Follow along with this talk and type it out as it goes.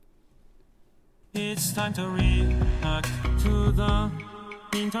It's time to react to the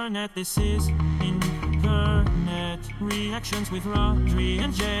internet. This is Internet Reactions with Rodri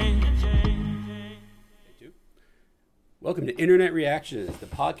and Jay. Welcome to Internet Reactions, the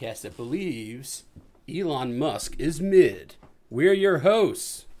podcast that believes Elon Musk is mid. We're your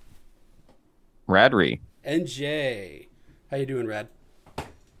hosts, Radri. and Jay. How you doing, Rad?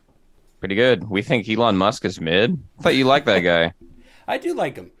 Pretty good. We think Elon Musk is mid. I thought you liked that guy. I do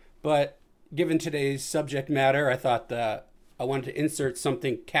like him, but given today's subject matter, I thought that I wanted to insert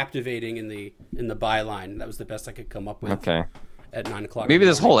something captivating in the byline. That was the best I could come up with. Okay. At 9 o'clock. Maybe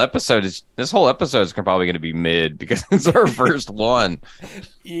this whole episode is probably going to be mid because it's our first one.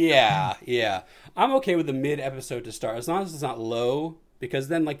 Yeah. I'm okay with the mid episode to start, as long as it's not low, because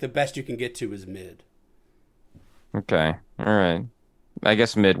then like the best you can get to is mid. Okay. All right. I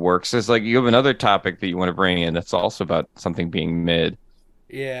guess mid works. It's like you have another topic that you want to bring in that's also about something being mid.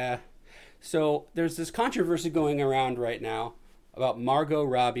 Yeah. So there's this controversy going around right now about Margot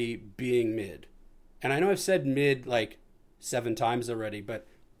Robbie being mid. And I know I've said mid like 7 times already, but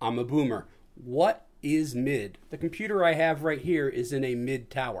I'm a boomer. What is mid? The computer I have right here is in a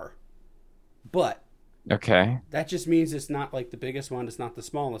mid tower. But Okay. that just means it's not like the biggest one, it's not the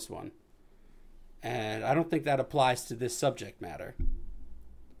smallest one. And I don't think that applies to this subject matter.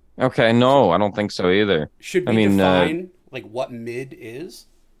 Okay. No, I don't think so either. Should we define like what mid is?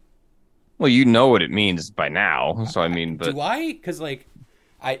 Well, you know what it means by now. So I mean, but Do I? Because like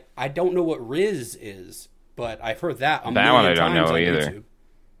I don't know what Riz is, but I've heard that a that one I million don't times know on either. YouTube.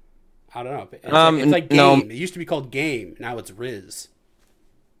 I don't know. It's like Game. no. It used to be called Game. Now it's Riz.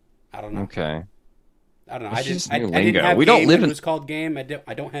 I don't know. Okay. I don't know. It's just I new didn't lingo. have We Game don't live when in- it was called Game.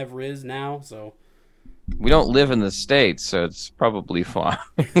 I don't have Riz now, so. We don't live in the States, so it's probably fine.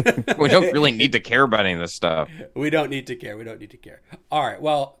 We don't really need to care about any of this stuff. We don't need to care. All right.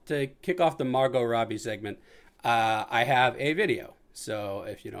 Well, to kick off the Margot Robbie segment, I have a video. So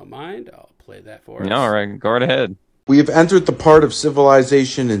if you don't mind, I'll play that for us. No, all right, go right ahead. We have entered the part of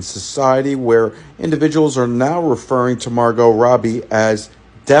civilization and society where individuals are now referring to Margot Robbie as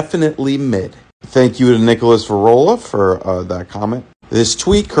definitely mid. Thank you to Nicholas Varola for that comment. This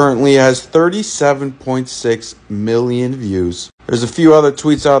tweet currently has 37.6 million views. There's a few other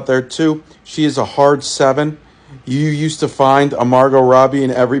tweets out there too. She is a hard 7. You used to find a Margot Robbie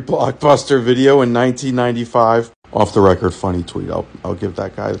in every Blockbuster video in 1995. Off the record, funny tweet. I'll give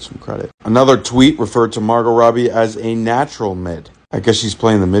that guy some credit. Another tweet referred to Margot Robbie as a natural mid. I guess she's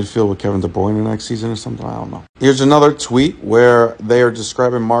playing the midfield with Kevin De Bruyne next season or something. I don't know. Here's another tweet where they are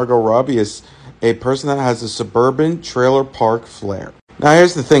describing Margot Robbie as a person that has a suburban trailer park flair. Now,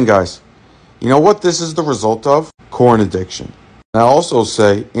 here's the thing, guys. You know what this is the result of? Corn addiction. And I also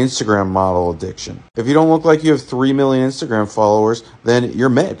say Instagram model addiction. If you don't look like you have 3 million Instagram followers, then you're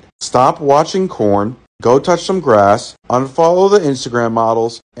mid. Stop watching corn. Go touch some grass, unfollow the Instagram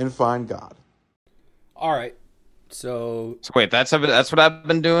models, and find God. All right. So Wait, that's what I've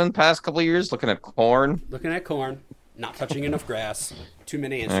been doing the past couple of years, looking at corn. looking at corn, not touching enough grass, too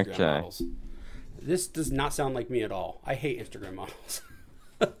many Instagram Okay. models. This does not sound like me at all. I hate Instagram models.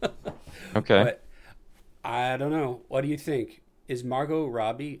 Okay. But I don't know. What do you think? Is Margot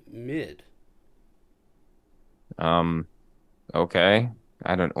Robbie mid? Okay.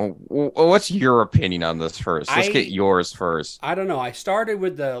 I don't know. What's your opinion on this first? Let's get yours first. I don't know. I started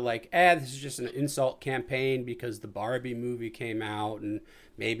with the this is just an insult campaign because the Barbie movie came out and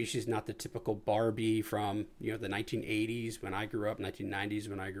maybe she's not the typical Barbie from, the 1980s when I grew up, 1990s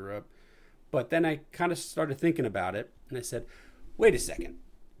when I grew up. But then I kind of started thinking about it and I said, wait a second.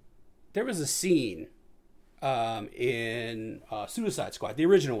 There was a scene in Suicide Squad, the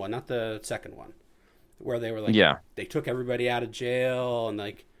original one, not the second one, where they were they took everybody out of jail and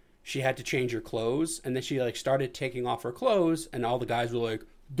she had to change her clothes, and then she started taking off her clothes and all the guys were like,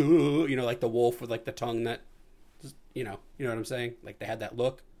 duh, like the wolf with the tongue that, you know what I'm saying? Like they had that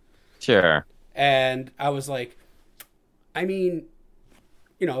look. Sure. And I was like, I mean,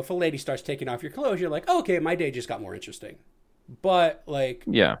 if a lady starts taking off your clothes, you're like, oh, okay, my day just got more interesting. But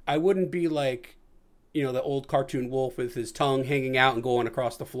I wouldn't be like, the old cartoon wolf with his tongue hanging out and going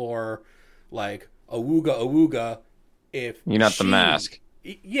across the floor like awooga awooga. If You're not the Mask.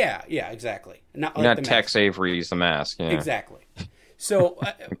 Yeah, exactly. Not You're not Tex Avery's the Mask. Yeah. Exactly. So,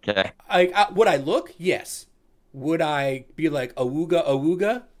 Okay. Would I look? Yes. Would I be like awooga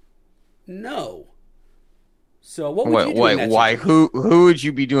awooga? No. So what would you do in that why? situation? Who would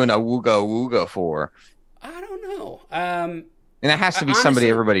you be doing a wooga for? I don't know. And it has to be honestly, somebody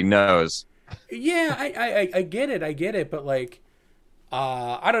everybody knows. Yeah, I get it, but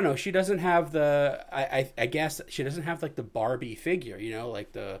I don't know. She doesn't have the. I guess she doesn't have the Barbie figure,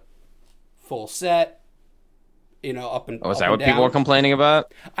 like the full set, up and Oh, is up that and what people down. are complaining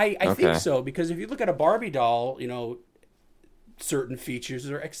about? I think Okay. so, because if you look at a Barbie doll, certain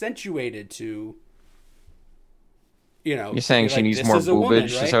features are accentuated to, You're to saying be she like, needs this more is a woman, boobage?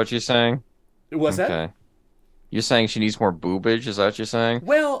 Is right? that what you're saying? What's that? Okay. You're saying she needs more boobage? Is that what you're saying?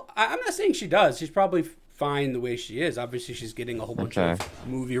 Well, I'm not saying she does. She's probably fine the way she is. Obviously, she's getting a whole bunch Okay. of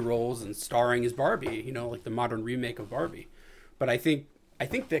movie roles and starring as Barbie, like the modern remake of Barbie. But I think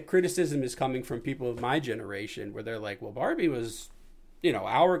that criticism is coming from people of my generation, where they're like, well, Barbie was,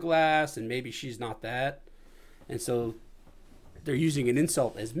 hourglass, and maybe she's not that, and so they're using an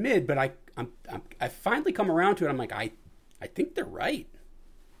insult as mid. But I finally come around to it. I'm like, I think they're right.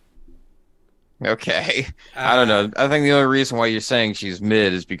 Okay. I don't know. I think the only reason why you're saying she's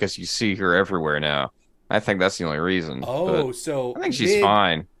mid is because you see her everywhere now. I think that's the only reason. Oh, But so I think she's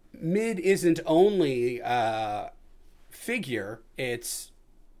fine. Mid isn't only figure; it's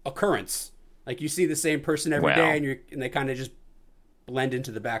occurrence. Like you see the same person every Well. day, and they kind of just blend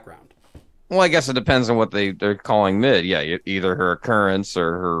into the background. Well, I guess it depends on what they're calling mid. Yeah, either her occurrence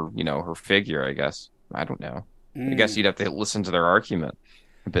or her figure, I guess. I don't know. I guess you'd have to listen to their argument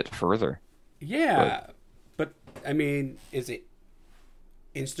a bit further. Yeah, but I mean, is it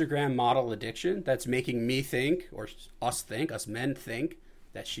Instagram model addiction that's making me think, or us men think,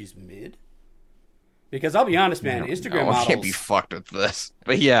 that she's mid? Because I'll be honest, man, Instagram I models can't be fucked with this.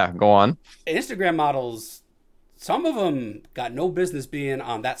 But yeah, go on. Instagram models, some of them got no business being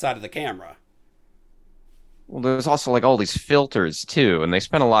on that side of the camera. Well, there's also like all these filters too, and they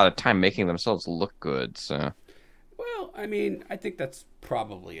spend a lot of time making themselves look good. So, Well, I mean, I think that's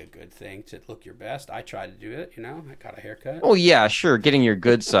probably a good thing to look your best. I try to do it, I got a haircut. well, yeah, sure, getting your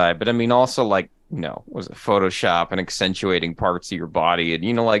good side, but I mean, also like, was it Photoshop and accentuating parts of your body, and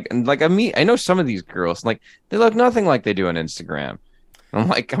I know some of these girls, like they look nothing like they do on Instagram. I'm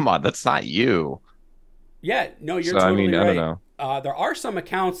like, come on, that's not you. Yeah, no, you're So, I totally mean, right. I don't know. There are some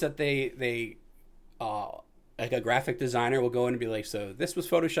accounts that they like a graphic designer will go in and be like, so this was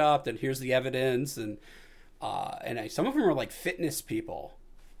photoshopped, and here's the evidence, and some of them are like fitness people,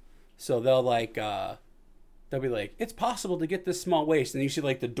 so they'll be like, it's possible to get this small waist, and you see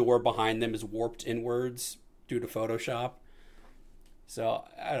like the door behind them is warped inwards due to Photoshop. So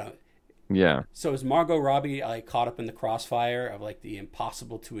I don't know. Yeah. So is Margot Robbie like caught up in the crossfire of like the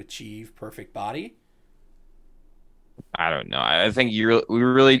impossible to achieve perfect body? I don't know. I think you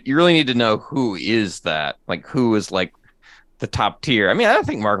really need to know who is that. Like who is like the top tier. I mean, I don't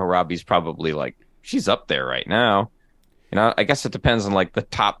think Margot Robbie's probably like she's up there right now. I guess it depends on like the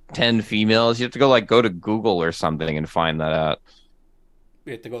top 10 females. You have to go to Google or something and find that out.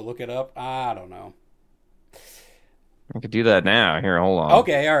 We have to go look it up. I don't know. I could do that now. Here, hold on.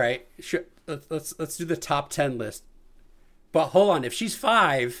 Okay, all right. Sure. Let's do the top 10 list. But hold on, if she's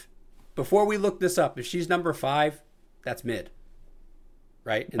 5, before we look this up, if she's number 5, that's mid.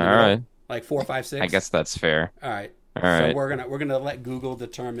 Right? In the All middle? right. Like 4, 5, 6. I guess that's fair. All right. All right. So we're gonna let Google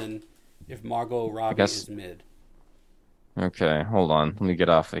determine if Margot Robbie is mid. Okay, hold on. Let me get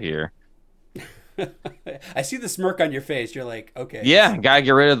off of here. I see the smirk on your face. You're like, okay. Yeah, gotta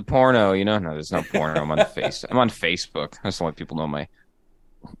get rid of the porno. No, there's no porno. I'm on I'm on Facebook. I just don't let people know my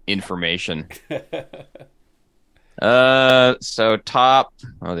information. So top.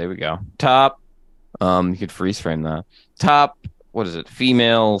 Oh, there we go. Top. You could freeze frame that. Top. What is it?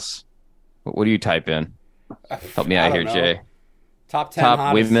 Females. What do you type in? Help me out here, know. Jay. Top 10 Top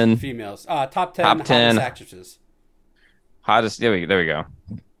hottest women. females. Top 10 Top 10. hottest actresses. Hottest. There we go.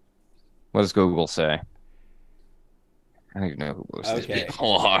 What does Google say? I don't even know who most of these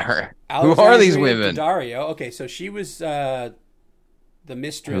people are. Who are these women? Daddario. Okay, so she was the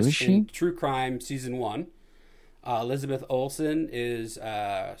mistress in True Crime season 1. Elizabeth Olsen is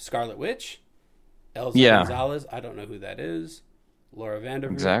Scarlet Witch. Elsa Gonzalez, I don't know who that is. Laura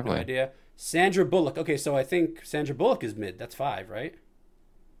Vandervoort, exactly. No idea. Sandra Bullock. Okay, so I think Sandra Bullock is mid. That's 5, right?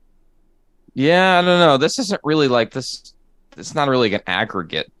 Yeah, I don't know. This isn't really like this. It's not really like an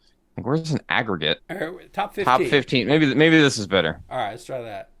aggregate. Like, where's an aggregate? Top 15. Top 15. Maybe this is better. All right, let's try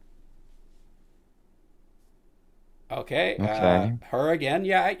that. Okay. Okay. Her again.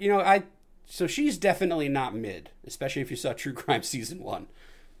 Yeah, so she's definitely not mid, especially if you saw True Crime season 1.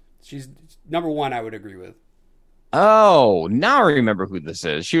 She's number 1, I would agree with. Oh, now I remember who this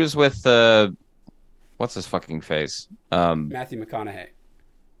is. She was with what's his fucking face? Matthew McConaughey.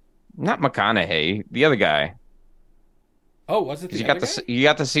 Not McConaughey, the other guy. Oh, was it the other guy? You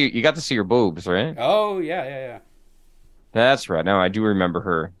got to see her boobs, right? Oh, yeah. That's right. No, I do remember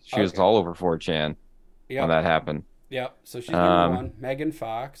her. She was all over 4chan when that happened. Yep. So she's number 1. Megan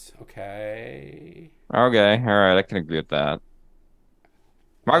Fox. Okay. Okay. All right. I can agree with that.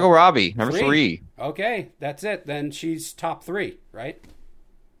 Margot Robbie, number 3. Okay, that's it. Then she's top 3, right?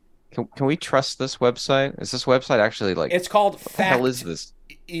 Can we trust this website? Is this website actually like? It's called What the hell is this?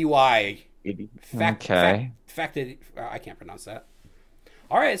 EY. Okay. Facted. I can't pronounce that.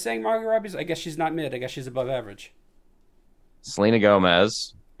 All right, it's saying Margot Robbie's. I guess she's not mid. I guess she's above average. Selena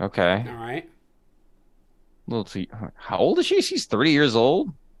Gomez. Okay. All right. Little too, how old is she? She's 30 years old.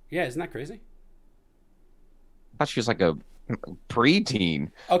 Yeah, isn't that crazy? I thought she was like a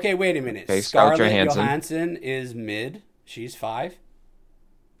preteen. Okay, wait a minute. Okay, Scarlett Johansson. Johansson is mid. She's 5.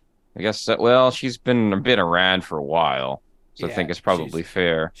 I guess that, well, she's been around for a while, so Yeah, I think it's probably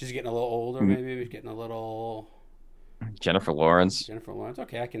fair. She's getting a little older, maybe. Getting a little Jennifer Lawrence, Jennifer Lawrence.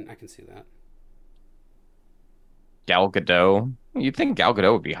 Okay, I can see that. Gal Gadot. You'd think Gal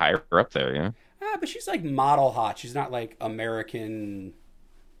Gadot would be higher up there, yeah. But she's like model hot. She's not like American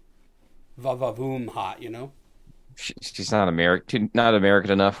va-va-voom hot, you know? She's not American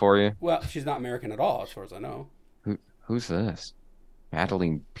enough for you. Well, she's not American at all, as far as I know. Who's this?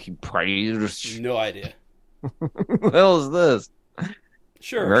 Madeline Price. No idea. Who the hell is this?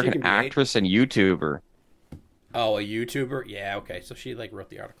 Sure, American she can be actress and YouTuber. Oh, a YouTuber? Yeah, okay. So she like wrote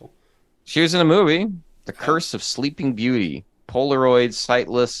the article. She was in a movie, The Curse of Sleeping Beauty, Polaroid,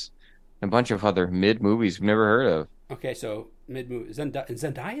 Sightless, and a bunch of other mid movies we've never heard of. Okay, so mid-movie.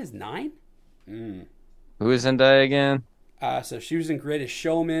 Zendaya is 9? Who is Zendaya again? So she was in Greatest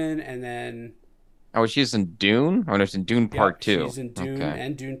Showman, and then... Oh, she's in Dune? Oh, no, she's in Dune Part 2. She's in Dune Okay.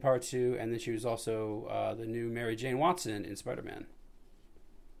 and Dune Part 2, and then she was also the new Mary Jane Watson in Spider-Man.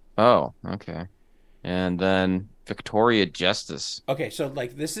 Oh, okay. And then Victoria Justice. Okay, so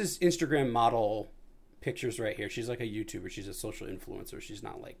like this is Instagram model pictures right here. She's like a YouTuber. She's a social influencer. She's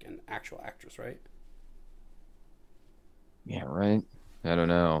not like an actual actress, right? Yeah, right? I don't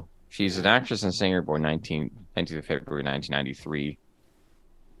know. She's an actress and singer born 19th of February 1993.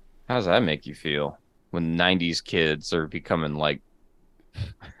 How does that make you feel when 90s kids are becoming like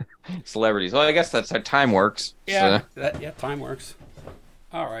celebrities? Well, I guess that's how time works. Yeah, So, time works.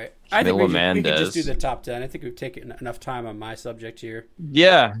 All right. I think Camila we could just do Mendes. the top 10. I think we've taken enough time on my subject here.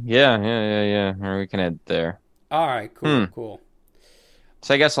 yeah. Or we can end there. All right, cool.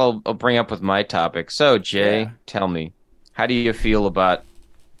 So I guess I'll bring up with my topic. So, Jay, Yeah. tell me, how do you feel about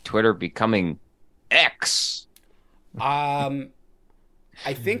Twitter becoming X? I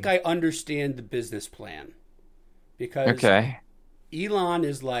think I understand the business plan because Okay. Elon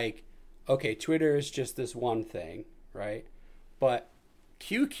is like, okay, Twitter is just this one thing, right? But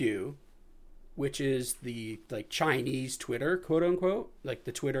QQ, which is the like Chinese Twitter, quote unquote, like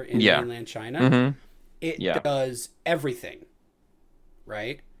the Twitter in Yeah. mainland China, Mm-hmm. it Yeah. does everything,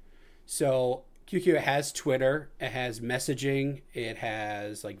 right? So QQ has Twitter, it has messaging, it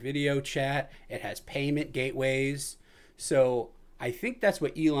has like video chat, it has payment gateways. So I think that's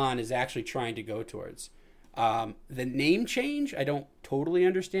what Elon is actually trying to go towards. The name change, I don't totally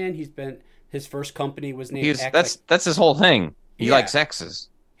understand. His first company was named X. That's his whole thing. He Yeah. likes X's.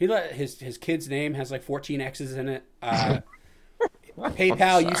 His kid's name has like 14 X's in it.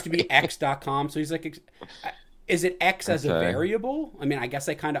 PayPal used to be X.com, so he's like, is it X as a Okay. variable? I mean, I guess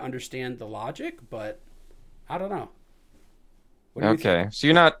I kind of understand the logic, but I don't know. What do you Okay. So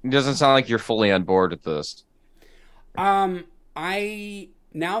it doesn't sound like you're fully on board with this. think?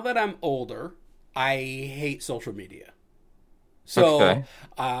 Now that I'm older, I hate social media. So, Okay.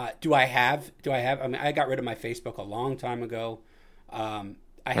 do I have? I mean, I got rid of my Facebook a long time ago. I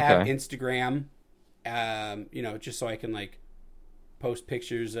have Okay. Instagram, just so I can like post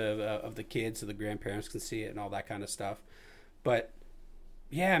pictures of the kids so the grandparents can see it and all that kind of stuff. But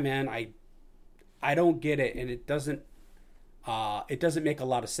yeah, man, I don't get it, and it doesn't make a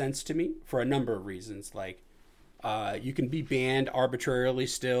lot of sense to me for a number of reasons. Like, you can be banned arbitrarily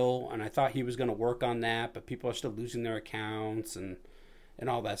still, and I thought he was going to work on that, but people are still losing their accounts and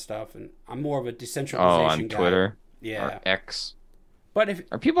all that stuff. And I'm more of a decentralization On guy. Twitter. Yeah. Or X. But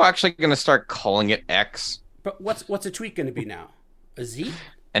Are people actually going to start calling it X? what's a tweet going to be now? A Z?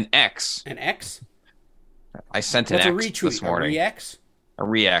 An X. An X? I sent an What's a X retweet? this morning. A re-X? A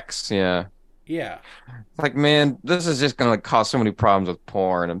re-X, yeah. Yeah. Like, man, this is just going to cause so many problems with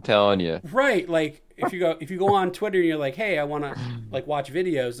porn. I'm telling you. Right. Like if you go on Twitter and you're like, hey, I want to like watch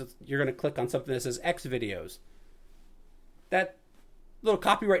videos, you're going to click on something that says X videos. That little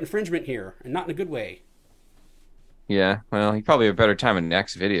copyright infringement here, and not in a good way. Yeah, well, you probably have a better time in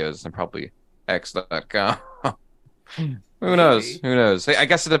X videos than probably X.com. Who knows? Who knows? I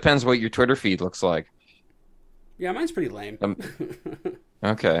guess it depends what your Twitter feed looks like. Yeah, mine's pretty lame.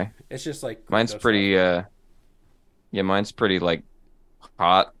 Okay. It's just like Mine's crypto pretty, stuff. mine's pretty, like,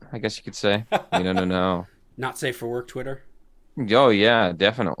 hot, I guess you could say. No. Not safe for work Twitter. Oh yeah,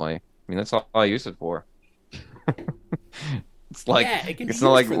 definitely. I mean, that's all I use it for. It's like Yeah, it can be it's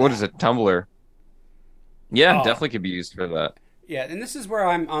not used like for what is that. it, Tumblr? Yeah, Oh, definitely could be used for that. yeah, and this is where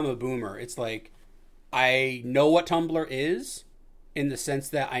I'm a boomer. It's like I know what Tumblr is in the sense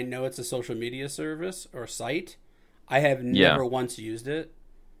that I know it's a social media service or site. I have Yeah. never once used it.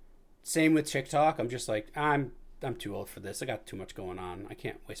 Same with TikTok. I'm just like I'm too old for this. I got too much going on. I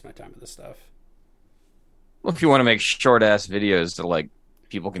can't waste my time with this stuff. Well, if you want to make short ass videos that like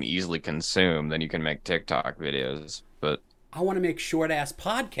people can easily consume, then you can make TikTok videos. But I want to make short ass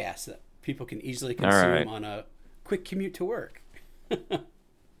podcasts that people can easily all consume right. on a quick commute to work.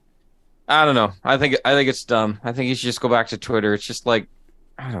 I don't know. I think it's dumb. I think you should just go back to Twitter. It's just like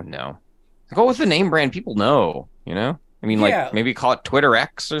I don't know. Go with the name brand people know, you know? I mean like Yeah, maybe call it Twitter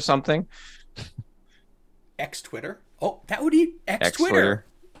X or something. X Twitter. Oh, that would be X X Twitter. Twitter.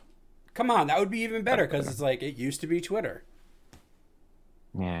 Come on, that would be even better That's because better. it's like it used to be Twitter.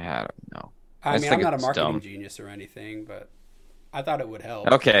 Yeah, I don't know. I I just mean, I'm think not a it's marketing dumb. genius or anything, but I thought it would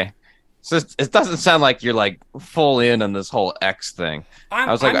help. Okay. So it doesn't sound like you're like full in on this whole X thing.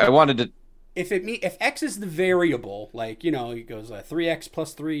 I was like, I I'm wanted to. if X is the variable, like it goes 3x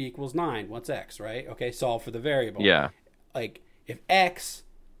plus 3 equals 9. What's X, right? Okay, solve for the variable. Yeah. Like if X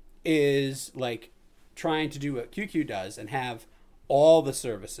is like trying to do what QQ does and have all the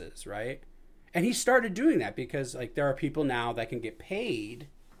services, right? And he started doing that because like there are people now that can get paid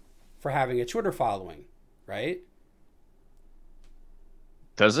for having a Twitter following, right?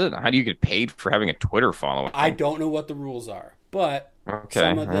 Does it? How do you get paid for having a Twitter following? I don't know what the rules are, but Okay.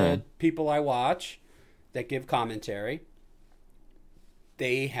 some All of right. the people I watch that give commentary,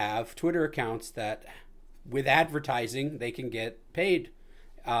 they have Twitter accounts that with advertising they can get paid.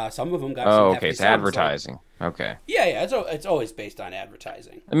 Some of them got some Oh, okay. hefty It's sums. Like, advertising. Okay. yeah, it's always based on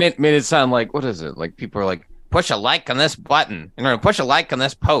advertising. I mean, made it sound like what is it? Like people are like, push a like on this button, push a like on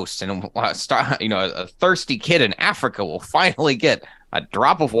this post, and start. A thirsty kid in Africa will finally get a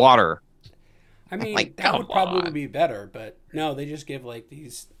drop of water. I mean, Like, that come would probably on. be better, but no, they just give like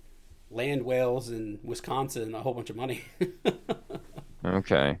these land whales in Wisconsin a whole bunch of money.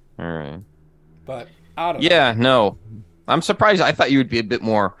 Okay. All right. But I don't know. Yeah. No, I'm surprised. I thought you would be a bit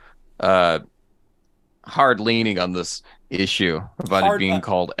more uh hard leaning on this issue about it Hard. being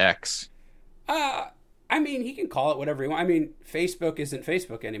called X. Uh, I mean, he can call it whatever he wants. I mean, Facebook isn't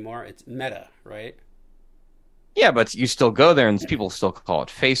Facebook anymore. It's Meta, right? Yeah, but you still go there and people still call it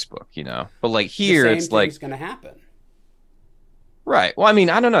Facebook, But like The here, same it's like, thing's going to happen. right. Well, I mean,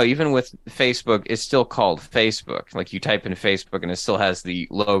 I don't know. Even with Facebook, it's still called Facebook. Like you type in Facebook and it still has the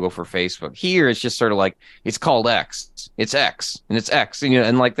logo for Facebook. Here, it's just sort of like it's called X. It's X and it's X.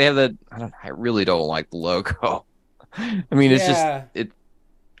 And like they have the. I really don't like the logo. I mean, it's just Yeah. it.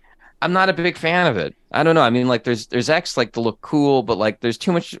 I'm not a big fan of it. I don't know. I mean, like there's X like to look cool, but like there's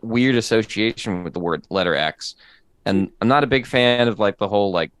too much weird association with the word letter X, and I'm not a big fan of like the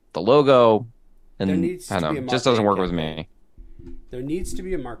whole like the logo, There and needs I to don't be a know, it just doesn't marketing work with campaign. me. There needs to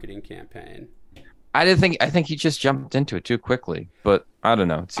be a marketing campaign. I think he just jumped into it too quickly, but I don't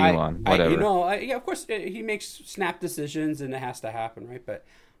know. It's Elon, whatever. Yeah, of course, he makes snap decisions, and it has to happen, right?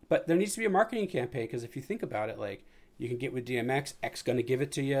 But there needs to be a marketing campaign because if you think about it, like you can get with DMX, X going to give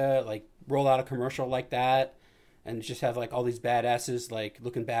it to you, like roll out a commercial like that, and just have like all these badasses like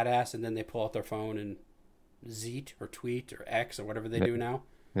looking badass, and then they pull out their phone and Zeet or tweet or X or whatever they do now.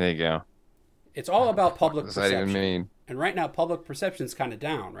 There you go. It's all about What public does that even perception, mean? and right now public perception's kind of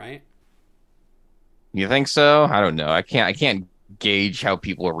down, right? You think so? I don't know. I can't gauge how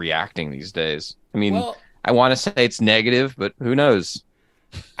people are reacting these days. I mean, Well, I want to say it's negative, but who knows?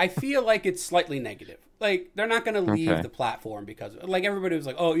 I feel like it's slightly negative. Like they're not going to leave Okay. the platform because like everybody was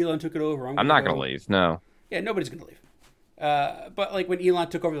like, "Oh, Elon took it over. I'm not gonna leave. No. Yeah, nobody's going to leave. But like when Elon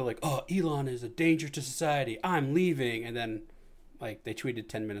took over, they're like, "Oh, Elon is a danger to society. I'm leaving." And then like they tweeted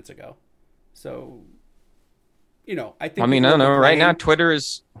 10 minutes ago. So I think I mean, I people don't are know. Right now, complaining. Twitter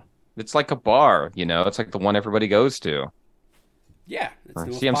it's like a bar, It's like the one everybody goes to. Yeah, it's the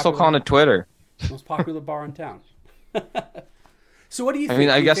most See, I'm still popular, calling it Twitter. most popular bar in town. So what do you I think? mean,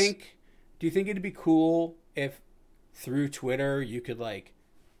 I do you guess think do you think it'd be cool if through Twitter you could like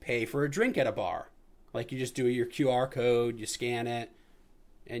pay for a drink at a bar? Like you just do your QR code, you scan it,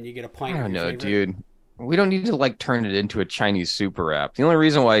 and you get a pint I of don't your know, favorite. dude. We don't need to like turn it into a Chinese super app. The only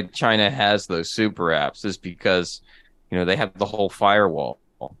reason why China has those super apps is because, they have the whole firewall.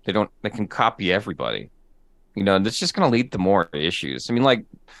 They can copy everybody. And it's just going to lead to more issues. I mean, like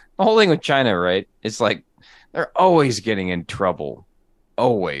the whole thing with China, right? It's like they're always getting in trouble.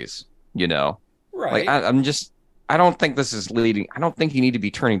 Always, Like Right. I don't think this is leading. I don't think you need to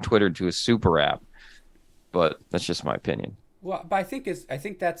be turning Twitter into a super app, but that's just my opinion. Well, but I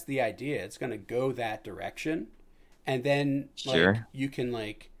think that's the idea. It's going to go that direction, and then like Sure. you can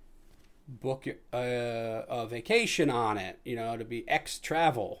like book a vacation on it. You know, to be X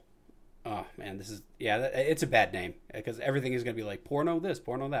travel. Oh man, it's a bad name because everything is going to be like porno this,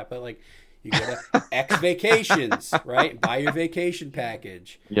 porno that. But like you go to X vacations, right? Buy your vacation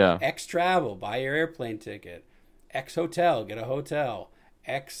package. Yeah. X travel, buy your airplane ticket. X hotel, get a hotel.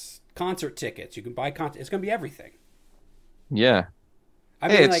 X concert tickets, you can buy concert. It's going to be everything. Yeah. I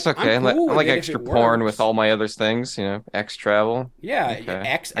Hey, mean, it's like, okay. I'm I cool with like it if extra it porn works. with all my other things, X travel. Yeah, Okay.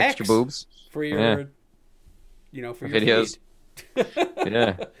 X Extra boobs. for your, Yeah. for your Videos. feed.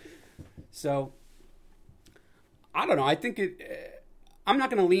 Yeah. So, I don't know. I think I'm not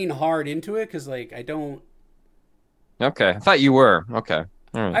going to lean hard into it because, like, I don't. Okay. I thought you were. Okay.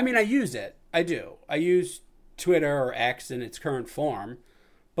 All right. I mean, I use it. I do. I use Twitter or X in its current form,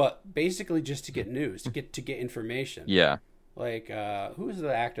 but basically just to get news, to get information. Yeah. Like, who was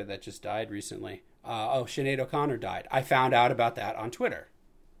the actor that just died recently? Sinead O'Connor died. I found out about that on Twitter.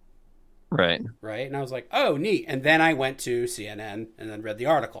 Right. Right? And I was like, oh, neat. And then I went to CNN and then read the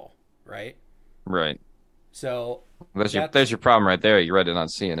article. Right? Right. So There's your problem right there. You read it on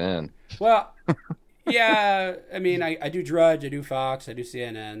CNN. well, yeah. I mean, I do Drudge, I do Fox, I do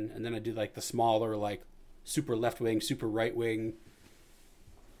CNN, and then I do like the smaller, like super left wing, super right wing.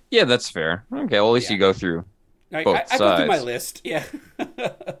 Yeah, that's fair. Okay. Well, at least Yeah. you go through I both go through my sides. list. Yeah.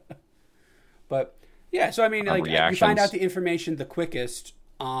 But yeah, so I mean, like you Reactions. find out the information the quickest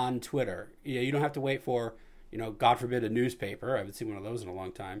on Twitter. Yeah, you don't have to wait for, God forbid, a newspaper. I haven't seen one of those in a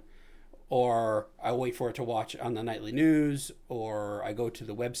long time. Or I wait for it to watch on the nightly news, or I go to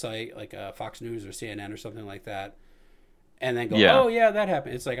the website like Fox News or CNN or something like that, and then go, Yeah. oh yeah, that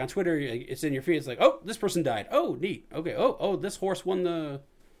happened. It's like on Twitter, it's in your feed. It's like, oh, this person died. Oh, neat. Okay. Oh, this horse won the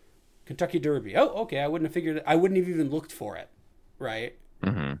Kentucky Derby. Oh, okay. I wouldn't have figured it. I wouldn't have even looked for it, right?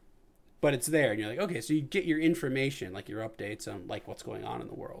 Mm-hmm. But it's there, and you're like, okay, so you get your information, like your updates on like what's going on in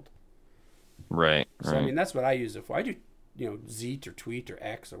the world. Right. So Right. I mean, that's what I use it for. I do, Zeet or Tweet or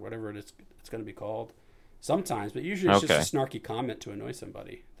X or whatever it's going to be called sometimes, but usually it's Okay. just a snarky comment to annoy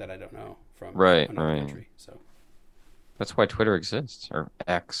somebody that I don't know from Right, another right. country. So That's why Twitter exists, or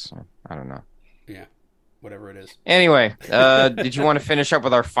X. Or, I don't know. yeah, whatever it is. Anyway, did you want to finish up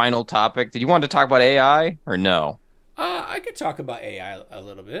with our final topic? Did you want to talk about AI or no? I could talk about AI a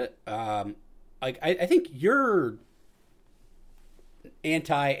little bit. I think you're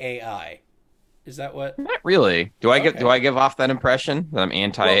anti-AI. Is that what? Not really. Do Okay. I give off that impression that I'm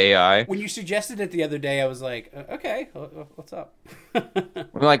anti-AI? When you suggested it the other day, I was like, okay, what's up? I'm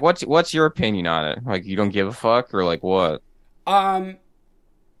like, what's your opinion on it? Like, you don't give a fuck, or like what?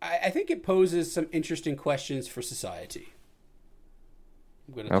 I think it poses some interesting questions for society.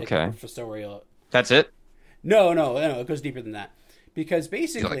 I'm going to take Okay. a professorial. That's it? No, it goes deeper than that. Because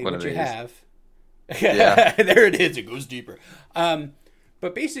basically, like one what of you these. have. Yeah. There it is. It goes deeper.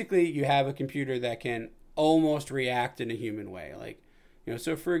 But basically, you have a computer that can almost react in a human way. Like,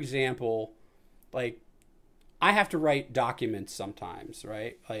 so for example, like, I have to write documents sometimes,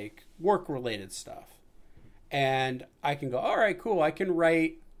 right? Like, work related stuff. And I can go, all right, cool. I can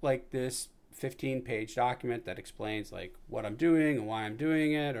write like this 15-page document that explains like what I'm doing and why I'm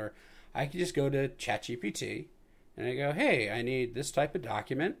doing it. Or I can just go to ChatGPT and I go, hey, I need this type of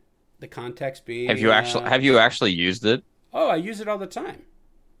document. The context being, Have you actually used it? Oh, I use it all the time.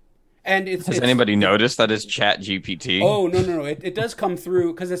 And Has anybody noticed that it's Chat GPT? Oh, no. It does come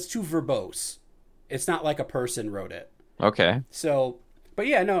through because it's too verbose. It's not like a person wrote it. Okay. So, but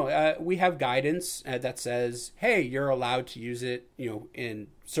yeah, no, we have guidance that says, hey, you're allowed to use it, in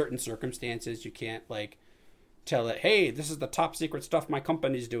certain circumstances. You can't like tell it, hey, this is the top secret stuff my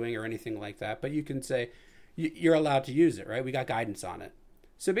company's doing or anything like that. But you can say you're allowed to use it, right? We got guidance on it.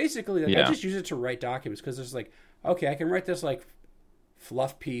 So basically, like, I just use it to write documents because there's like, okay, I can write this like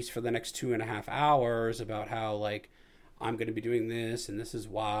fluff piece for the next 2.5 hours about how like I'm going to be doing this and this is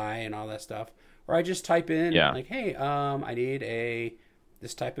why and all that stuff. Or I just type in like, hey, I need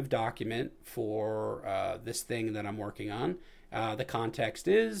this type of document for this thing that I'm working on. The context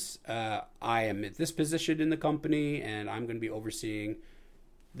is I am at this position in the company and I'm going to be overseeing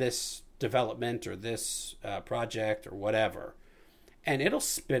this development or this project or whatever. And it'll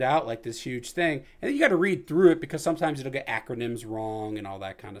spit out like this huge thing. And then you got to read through it because sometimes it'll get acronyms wrong and all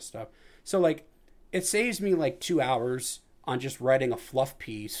that kind of stuff. So like it saves me like 2 hours on just writing a fluff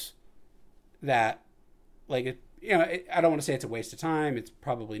piece that like, I don't want to say it's a waste of time. It's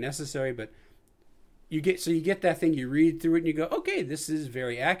probably necessary, but you get that thing, you read through it and you go, okay, this is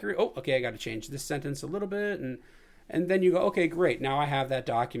very accurate. Oh, okay, I got to change this sentence a little bit. And then you go, okay, great. Now I have that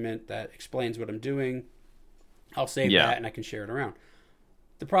document that explains what I'm doing. I'll save that and I can share it around.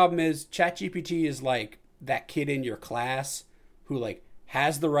 The problem is ChatGPT is like that kid in your class who like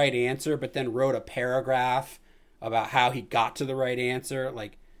has the right answer, but then wrote a paragraph about how he got to the right answer.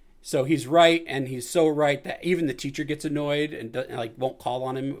 Like, so he's right, and he's so right that even the teacher gets annoyed and like won't call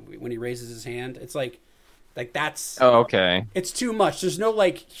on him when he raises his hand. It's like that's okay. It's too much. There's no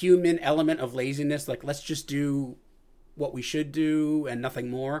like human element of laziness. Like, let's just do what we should do and nothing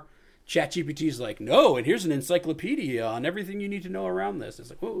more. ChatGPT is like, no, and here's an encyclopedia on everything you need to know around this. It's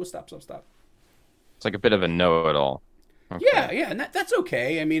like, whoa, stop. It's like a bit of a know-it-all. Okay. Yeah, and that's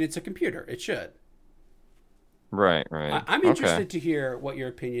okay. I mean, it's a computer. It should. Right. I'm interested to hear what your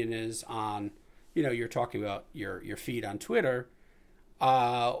opinion is on, you're talking about your feed on Twitter.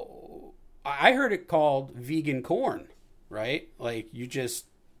 I heard it called vegan corn, right? Like, the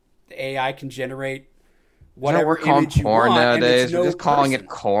AI can generate whatever image you want. Nowadays, we're just calling it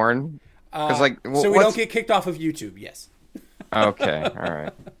corn. So we don't get kicked off of YouTube. Yes. Okay. All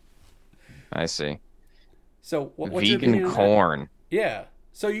right. I see. So what's your opinion vegan corn? Yeah.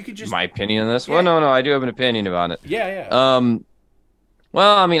 So you could just my opinion on this. Yeah. Well, no, I do have an opinion about it. Yeah.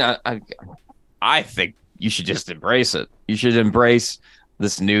 Well, I mean, I think you should just embrace it. You should embrace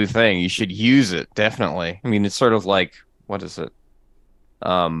this new thing. You should use it, definitely. I mean, it's sort of like, what is it?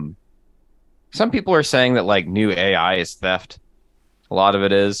 Some people are saying that like new AI is theft. A lot of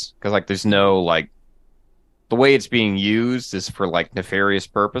it is because like there's no like the way it's being used is for like nefarious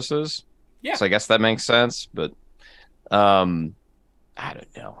purposes. Yeah. So I guess that makes sense, but I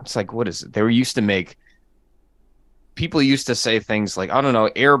don't know. It's like, what is it? People used to say things like, I don't know,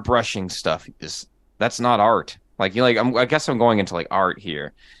 airbrushing stuff that's not art. Like, I guess I'm going into like art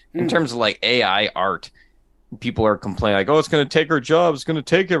here. In terms of like AI art, people are complaining like, oh, it's going to take our jobs, it's going to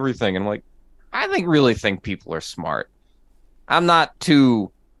take everything. And I'm like, I really think people are smart. I'm not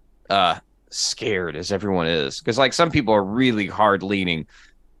too scared as everyone is, because like some people are really hard leaning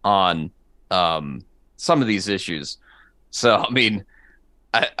on some of these issues. So I mean,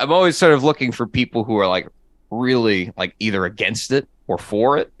 I'm always sort of looking for people who are like really like either against it or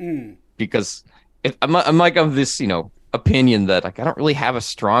for it, because I'm like of this opinion that like I don't really have a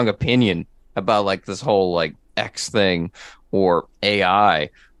strong opinion about like this whole like X thing or AI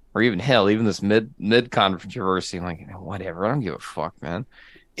or even this mid controversy. I'm like, whatever, I don't give a fuck, man.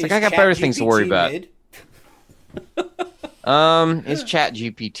 It's like I got better things to worry about. Is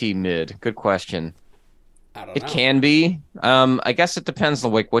ChatGPT mid? Good question. I don't know. It can be. I guess it depends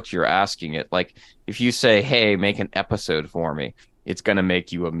on like what you're asking it. Like if you say, "Hey, make an episode for me," it's gonna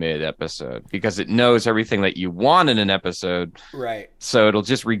make you a mid episode because it knows everything that you want in an episode. Right. So it'll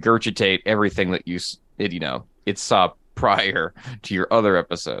just regurgitate everything that it saw prior to your other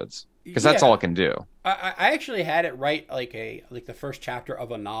episodes, because that's all it can do. I actually had it write like the first chapter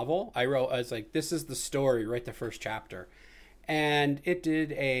of a novel. I was like, this is the story, write the first chapter, and it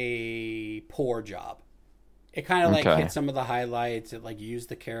did a poor job. It kind of like hit some of the highlights. It like used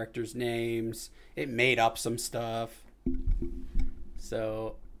the characters' names. It made up some stuff.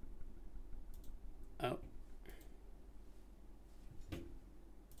 So, oh.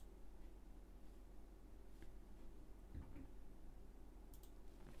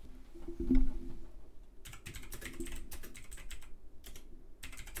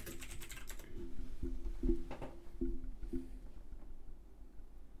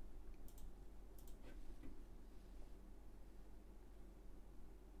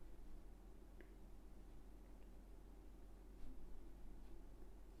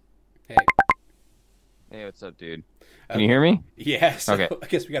 Hey, what's up, dude? Can you hear me? Yeah. So Okay. I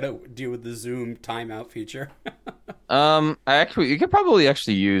guess we got to deal with the Zoom timeout feature. You could probably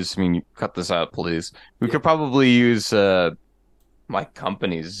actually use. I mean, you cut this out, please. We could probably use my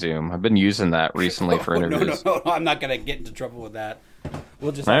company's Zoom. I've been using that recently for interviews. No, I'm not gonna get into trouble with that.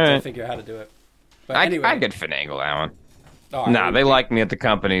 We'll just have to figure out how to do it. But anyway, I could finagle that one. All right, They like me at the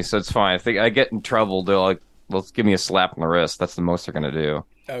company, so it's fine. If I get in trouble, they'll like, well, give me a slap on the wrist. That's the most they're gonna do.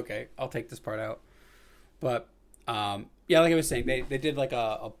 Okay, I'll take this part out. But yeah, like I was saying, they did like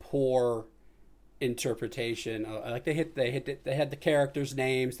a poor interpretation. Like they had the characters'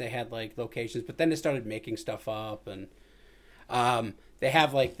 names, they had like locations, but then they started making stuff up, and they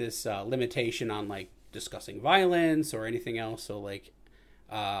have like this limitation on like discussing violence or anything else. So like,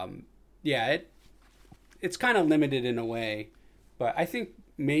 it's kind of limited in a way, but I think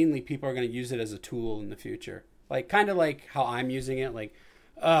mainly people are going to use it as a tool in the future. Like kind of like how I'm using it. Like,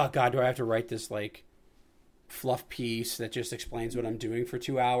 oh God, do I have to write this like fluff piece that just explains what I'm doing for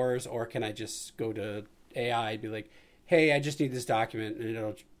 2 hours, or can I just go to AI and be like, hey, I just need this document,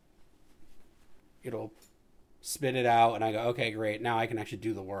 and it'll spit it out, and I go, okay, great, now I can actually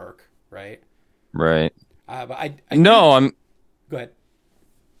do the work, right? But I No, I'm go ahead.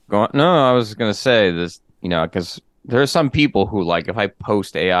 going. No, I was gonna say this. Because there are some people who like if I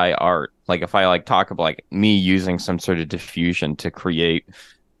post AI art, like if I like talk about like me using some sort of diffusion to create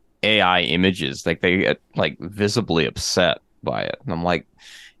AI images, like they get like visibly upset by it, and I'm like,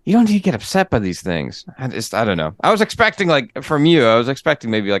 you don't need to get upset by these things. I don't know. I was expecting like from you, I was expecting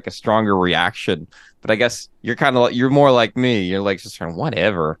maybe like a stronger reaction, but I guess you're more like me. You're like just trying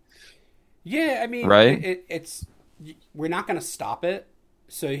whatever, Yeah, I mean, right? it's we're not going to stop it,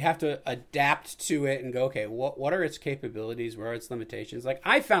 so you have to adapt to it and go, okay, what are its capabilities? Where are its limitations? Like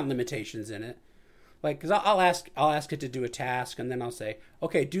I found limitations in it, like because I'll ask it to do a task, and then I'll say,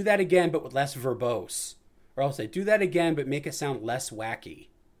 okay, do that again, but with less verbose, or I'll say, do that again, but make it sound less wacky.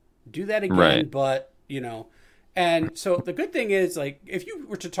 Do that again, Right. but and so the good thing is, like, if you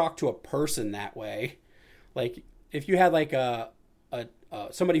were to talk to a person that way, like if you had like a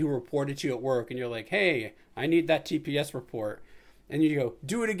somebody who reported to you at work, and you're like, hey, I need that TPS report, and you go,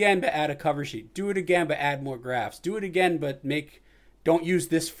 do it again, but add a cover sheet. Do it again, but add more graphs. Do it again, but don't use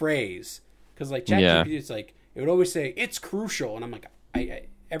this phrase, because like ChatGPT, it's like it would always say it's crucial, and I'm like,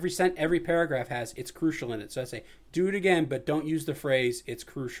 every paragraph has it's crucial in it. So I say, do it again, but don't use the phrase it's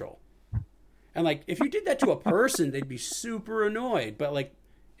crucial. And like if you did that to a person, they'd be super annoyed. But like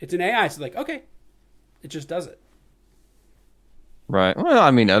it's an AI, so like okay, it just does it. Right. Well,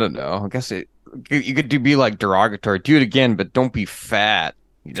 I mean, I don't know. I guess you could be like derogatory. Do it again, but don't be fat.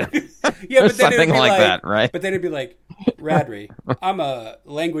 Yeah, but then Something it'd be like that, right? But then it'd be like, Radri, I'm a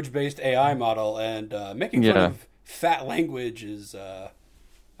language-based AI model, and making fun of fat language is, I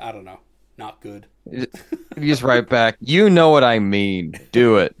don't know, not good. You just write back, you know what I mean.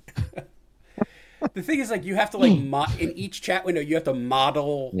 Do it. The thing is, like, you have to, like, in each chat window, you have to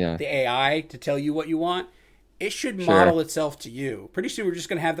model the AI to tell you what you want. It should model itself to you. Pretty soon we're just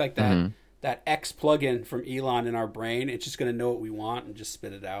going to have, like, that X plugin from Elon in our brain. It's just going to know what we want and just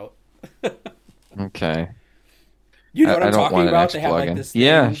spit it out. Okay. You know what I'm talking about? They have, like, this thing.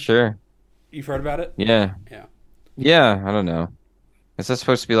 Yeah, sure. You've heard about it? Yeah. Yeah. Yeah, I don't know. Is that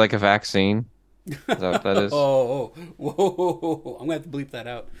supposed to be like a vaccine? Is that what that is? Whoa. I'm going to have to bleep that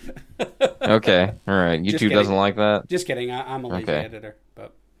out. Okay. All right. YouTube doesn't like that? Just kidding. I'm a lazy editor.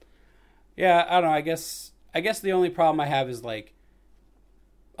 But yeah, I don't know. I guess the only problem I have is like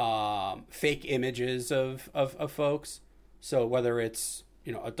fake images of folks. So whether it's,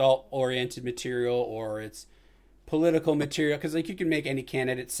 adult oriented material or it's political material, because like you can make any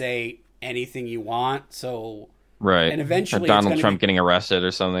candidate say anything you want. So right. And eventually or Donald Trump getting arrested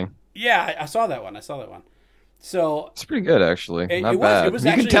or something. Yeah, I saw that one. So it's pretty good, actually. Not bad. It was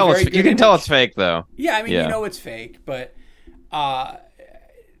you can tell it's fake, though. Yeah, I mean, you know it's fake, but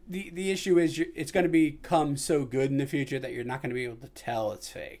the issue is it's going to become so good in the future that you're not going to be able to tell it's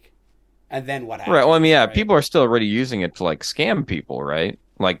fake. And then what happens? Right. Well, I mean, people are still already using it to like scam people, right?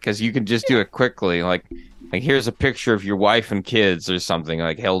 Like, because you can just do it quickly, like here's a picture of your wife and kids or something,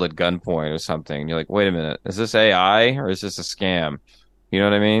 like held at gunpoint or something. And you're like, wait a minute, is this AI or is this a scam? You know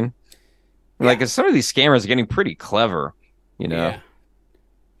what I mean? Yeah. Like, some of these scammers are getting pretty clever, Yeah.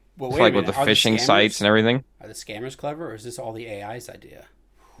 Well, like with the phishing sites and everything. Are the scammers clever, or is this all the AI's idea?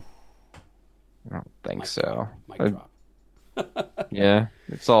 I don't think so. Mic drop. Yeah,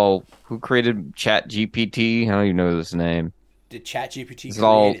 it's all who created ChatGPT? I don't even know this name. Did ChatGPT It's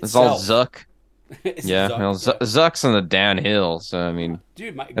all Zuck. Yeah, Zuck's on the downhill. So I mean,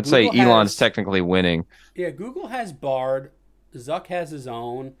 dude, I'd say Elon's technically winning. Yeah, Google has Bard. Zuck has his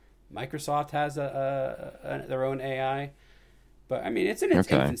own. Microsoft has their own AI. But I mean, it's in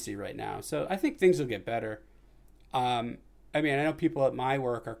its infancy right now, so I think things will get better. I mean, I know people at my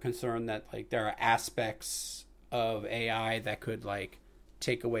work are concerned that like there are aspects of AI that could like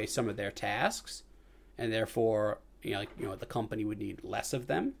take away some of their tasks, and therefore, the company would need less of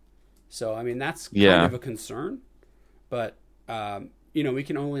them. So I mean, that's kind of a concern. But we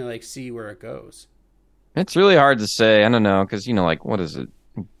can only like see where it goes. It's really hard to say. I don't know, because like what is it?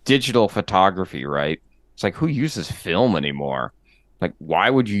 Digital photography, right? It's like, who uses film anymore? Like, why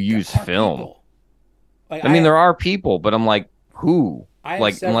would you use film? Like, I mean, there are people, but I'm like, who?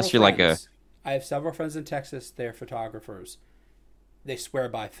 Like, unless you're friends. I have several friends in Texas. They're photographers. They swear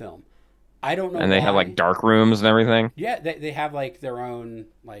by film. I don't know. And they have like dark rooms and everything. Yeah, they have like their own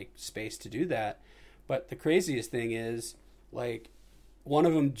like space to do that. But the craziest thing is, like, one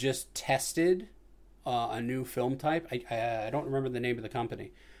of them just tested a new film type. I don't remember the name of the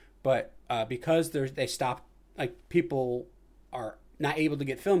company, but because they stopped, like, people are not able to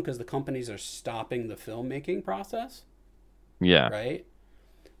get film because the companies are stopping the filmmaking process. Yeah. Right.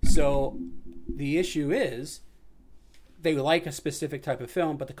 So the issue is they like a specific type of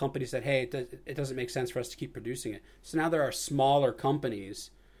film, but the company said, hey, it doesn't make sense for us to keep producing it. So now there are smaller companies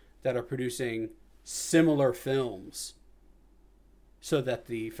that are producing similar films so that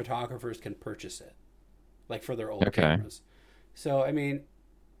the photographers can purchase it, like for their old cameras. So, I mean,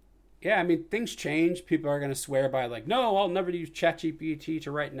 yeah, I mean, things change. People are going to swear by, like, no, I'll never use ChatGPT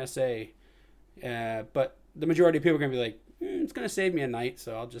to write an essay. But the majority of people are going to be like, it's going to save me a night,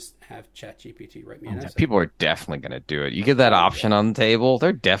 so I'll just have ChatGPT write me an essay. People are definitely going to do it. You get that option on the table,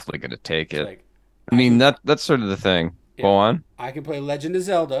 they're definitely going to take it. Like, I mean, that's sort of the thing. Yeah, go on. I can play Legend of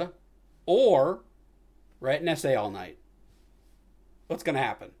Zelda or write an essay all night. What's going to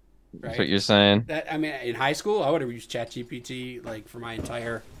happen? Right? That's what you're saying? I mean, in high school, I would have used ChatGPT like for my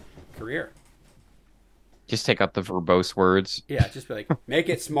entire career. Just take out the verbose words. Yeah, just be like, make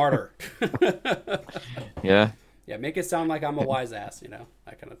it smarter. Yeah. Yeah, make it sound like I'm a wise ass, you know,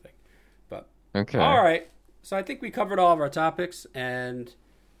 that kind of thing. But okay. All right. So I think we covered all of our topics, and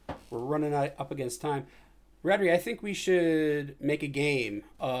we're running up against time. Rodri, I think we should make a game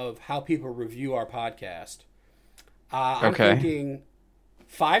of how people review our podcast. I'm thinking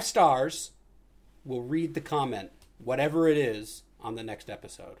 5 stars. We'll read the comment, whatever it is, on the next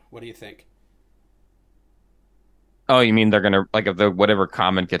episode. What do you think? Oh, you mean they're gonna, like, if whatever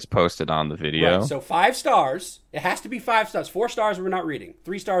comment gets posted on the video? Right, so 5 stars. It has to be 5 stars. 4 stars we're not reading.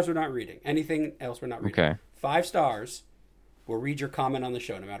 3 stars we're not reading. Anything else we're not reading. Okay. 5 stars. We'll read your comment on the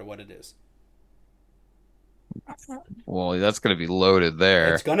show no matter what it is. Well, that's going to be loaded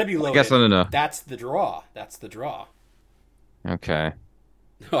there. It's going to be loaded. I guess I don't know. That's the draw. Okay.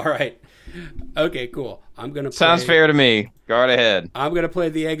 All right. Okay, cool. I'm going to play... Sounds fair to me. Go right ahead. I'm going to play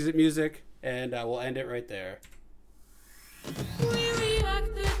the exit music, and we'll end it right there. We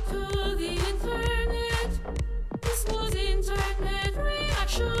reacted to the internet. This was Internet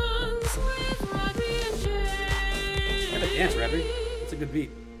Reactions with Rodri and Jay. Have a dance, Rodri. It's a good beat.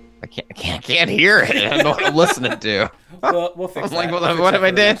 I can't hear it. I don't know what I'm listening to. We'll fix I'm that. like, what am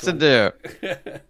I dancing to?